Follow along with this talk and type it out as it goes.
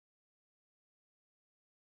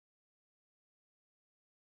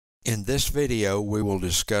In this video, we will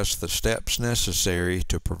discuss the steps necessary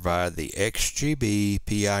to provide the XGB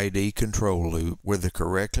PID control loop with the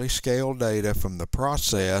correctly scaled data from the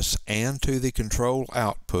process and to the control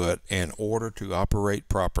output in order to operate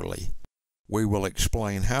properly. We will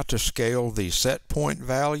explain how to scale the set point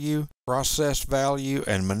value, process value,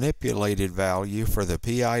 and manipulated value for the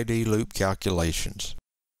PID loop calculations.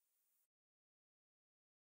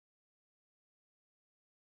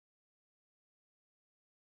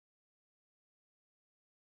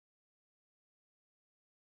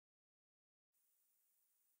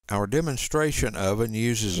 Our demonstration oven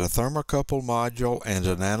uses a thermocouple module and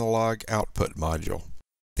an analog output module.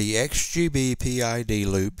 The XGB PID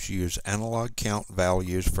loops use analog count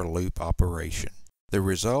values for loop operation. The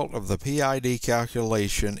result of the PID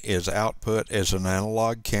calculation is output as an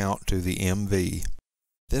analog count to the MV.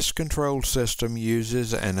 This control system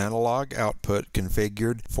uses an analog output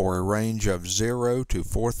configured for a range of 0 to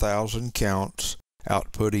 4,000 counts,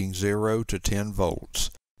 outputting 0 to 10 volts.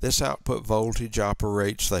 This output voltage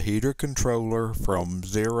operates the heater controller from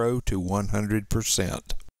 0 to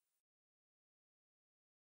 100%.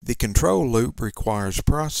 The control loop requires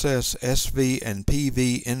process SV and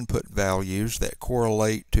PV input values that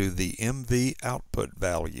correlate to the MV output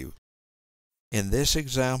value. In this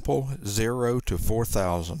example, 0 to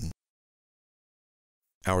 4,000.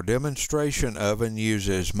 Our demonstration oven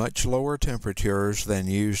uses much lower temperatures than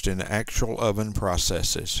used in actual oven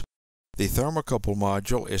processes. The thermocouple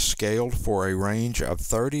module is scaled for a range of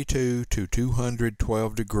 32 to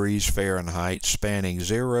 212 degrees Fahrenheit spanning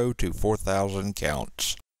 0 to 4,000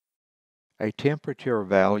 counts. A temperature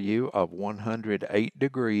value of 108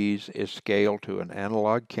 degrees is scaled to an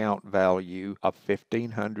analog count value of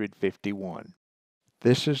 1551.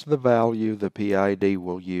 This is the value the PID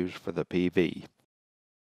will use for the PV.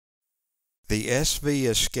 The SV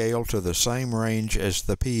is scaled to the same range as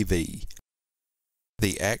the PV.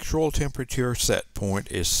 The actual temperature set point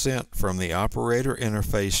is sent from the operator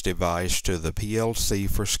interface device to the PLC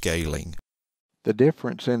for scaling. The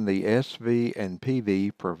difference in the SV and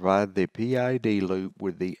PV provide the PID loop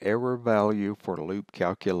with the error value for loop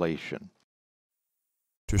calculation.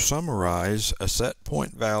 To summarize, a set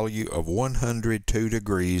point value of 102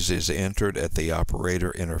 degrees is entered at the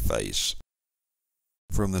operator interface.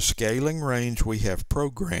 From the scaling range we have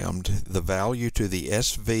programmed, the value to the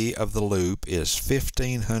SV of the loop is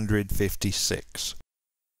 1556.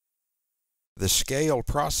 The scale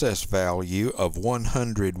process value of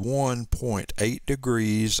 101.8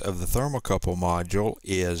 degrees of the thermocouple module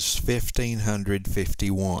is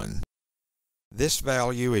 1551. This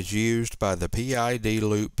value is used by the PID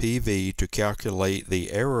loop PV to calculate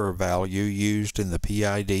the error value used in the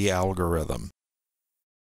PID algorithm.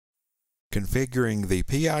 Configuring the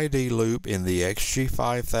PID loop in the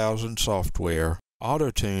XG5000 software,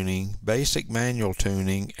 auto-tuning, basic manual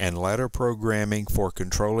tuning, and ladder programming for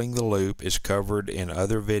controlling the loop is covered in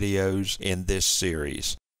other videos in this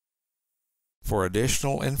series. For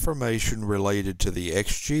additional information related to the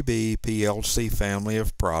XGB PLC family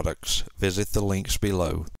of products, visit the links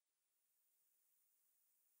below.